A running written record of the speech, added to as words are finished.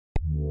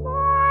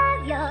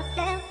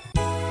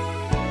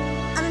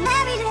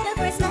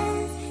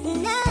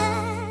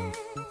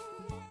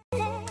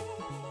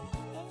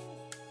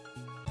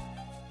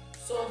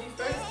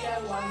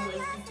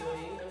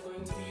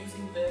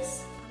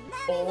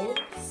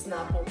old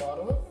Snapple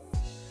bottle.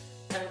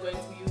 I'm going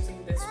to be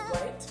using this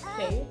white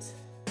paint.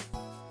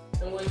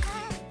 I'm going to be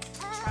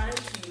trying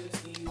to use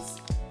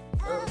these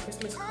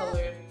Christmas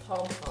colored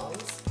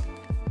pom-poms.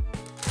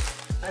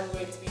 I'm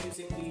going to be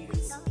using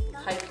these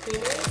pipe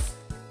cleaners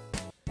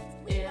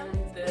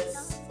and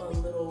this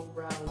little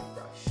round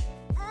brush.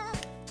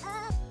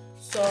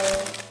 So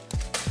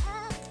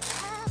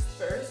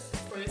first,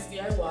 for this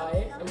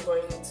DIY, I'm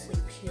going to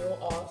peel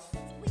off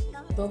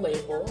the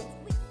label.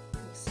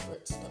 Let's see where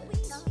it starts.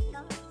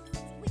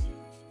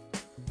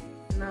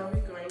 Now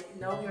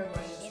we are going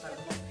to start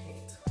with the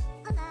paint.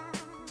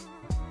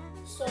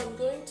 So I'm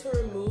going to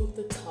remove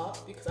the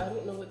top because I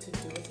don't know what to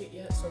do with it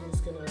yet, so I'm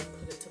just going to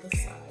put it to the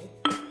side.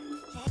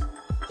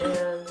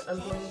 And I'm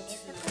going to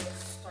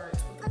start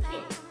with the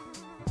paint.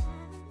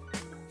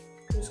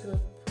 I'm just going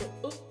to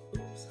put,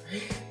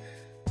 sorry.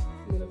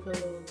 I'm going to put a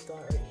little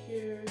dot right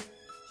here.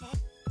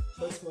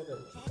 Well, it's more than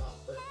a dot,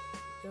 but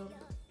there we go.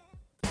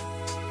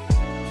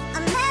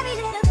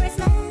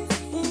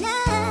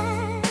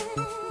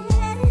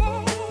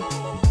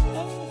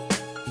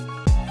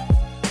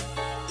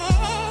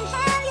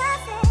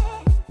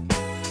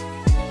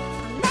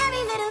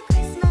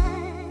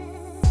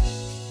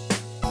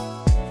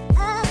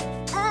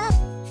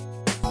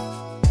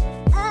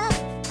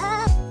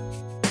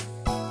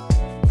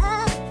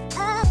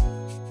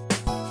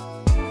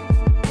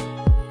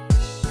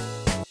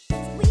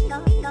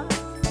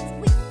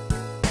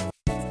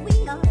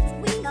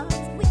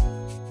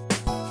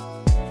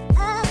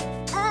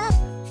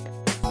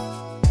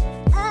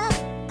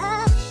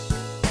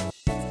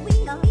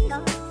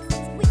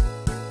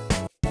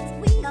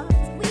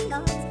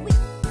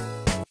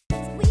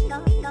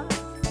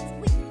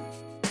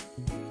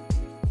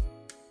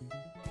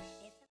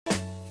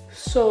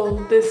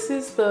 So this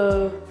is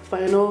the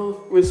final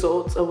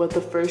results of what the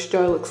first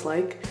jar looks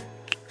like.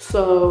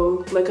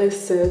 So like I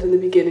said in the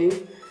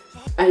beginning,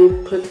 I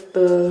put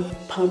the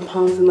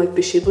pom-poms in like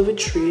the shape of a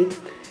tree,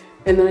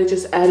 and then I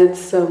just added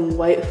some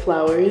white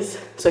flowers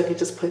so I could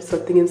just put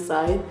something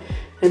inside,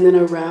 and then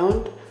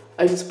around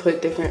I just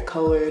put different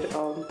colored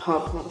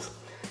pom-poms.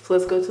 So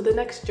let's go to the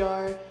next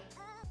jar.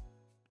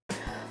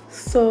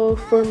 So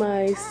for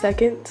my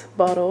second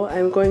bottle,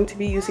 I'm going to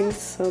be using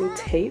some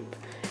tape,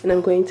 and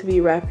I'm going to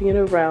be wrapping it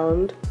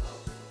around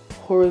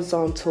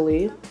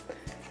horizontally.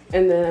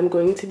 And then I'm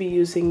going to be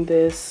using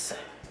this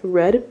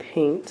red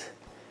paint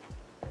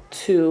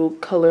to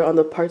color on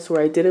the parts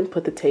where I didn't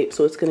put the tape,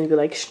 so it's going to be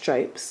like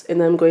stripes.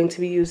 And then I'm going to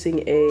be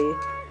using a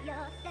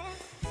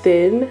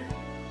thin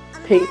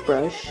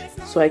paintbrush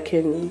so I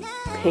can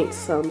paint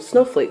some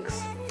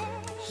snowflakes.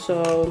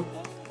 So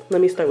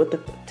let me start with the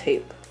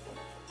tape.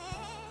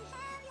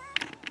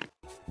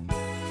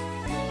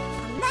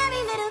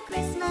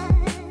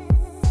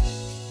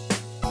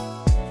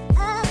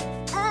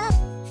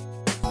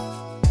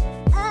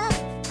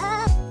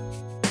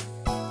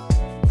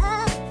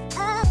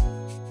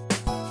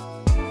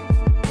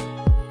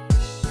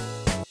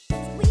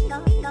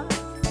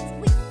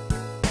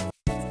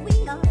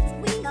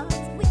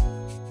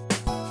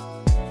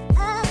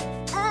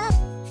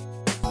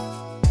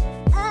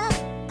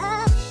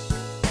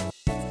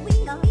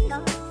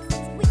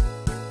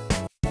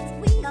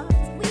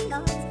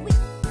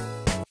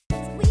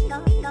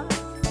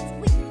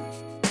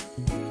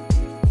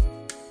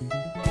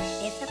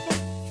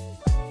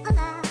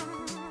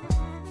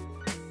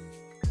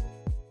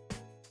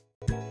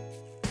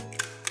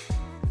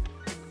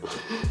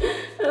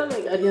 Oh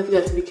my god, you have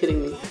got to be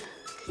kidding me.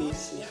 Can you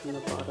see from the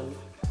bottom?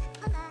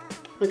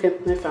 Okay,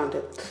 I found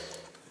it.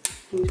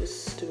 And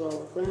just do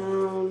all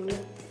around.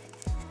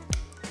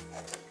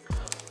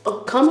 Oh,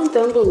 comment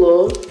down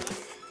below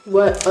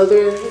what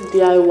other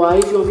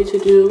DIYs you want me to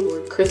do,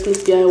 or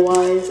Christmas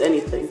DIYs,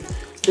 anything.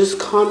 Just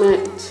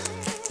comment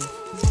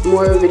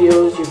more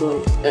videos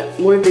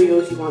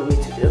you want me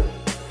to do.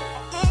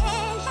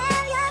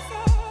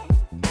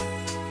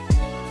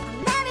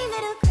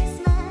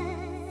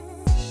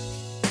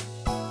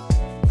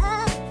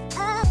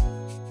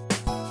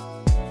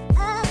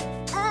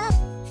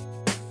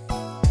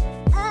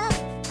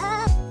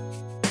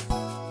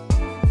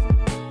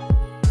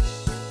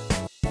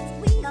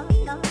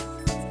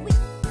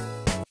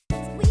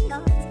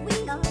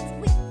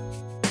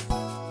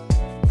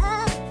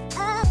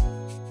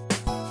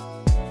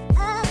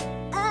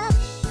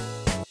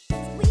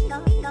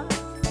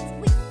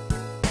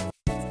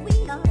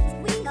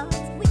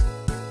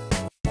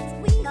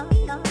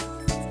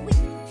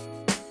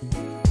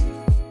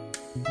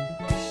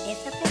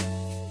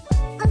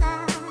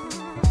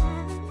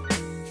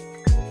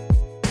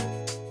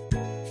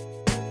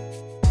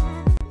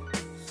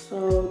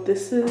 So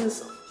this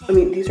is,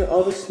 these are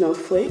all the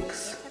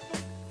snowflakes.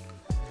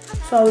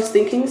 So I was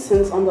thinking,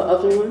 since on the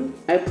other one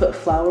I put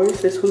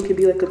flowers, this one could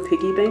be like a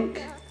piggy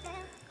bank.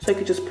 So I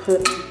could just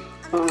put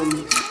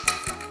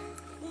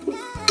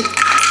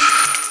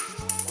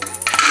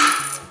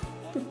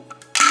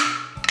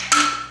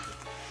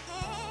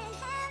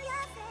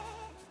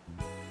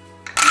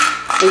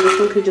and this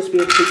one could just be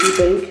a piggy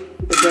bank,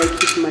 but I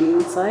keep money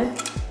inside.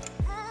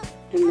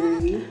 And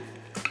then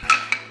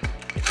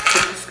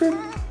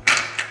subscribe.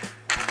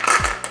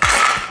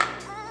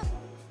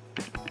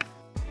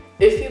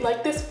 If you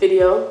like this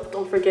video,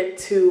 don't forget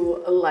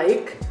to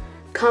like,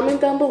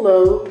 comment down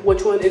below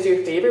which one is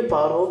your favorite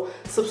bottle,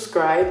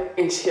 subscribe,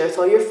 and share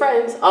to all your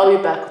friends. I'll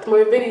be back with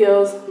more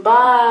videos.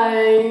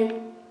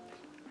 Bye!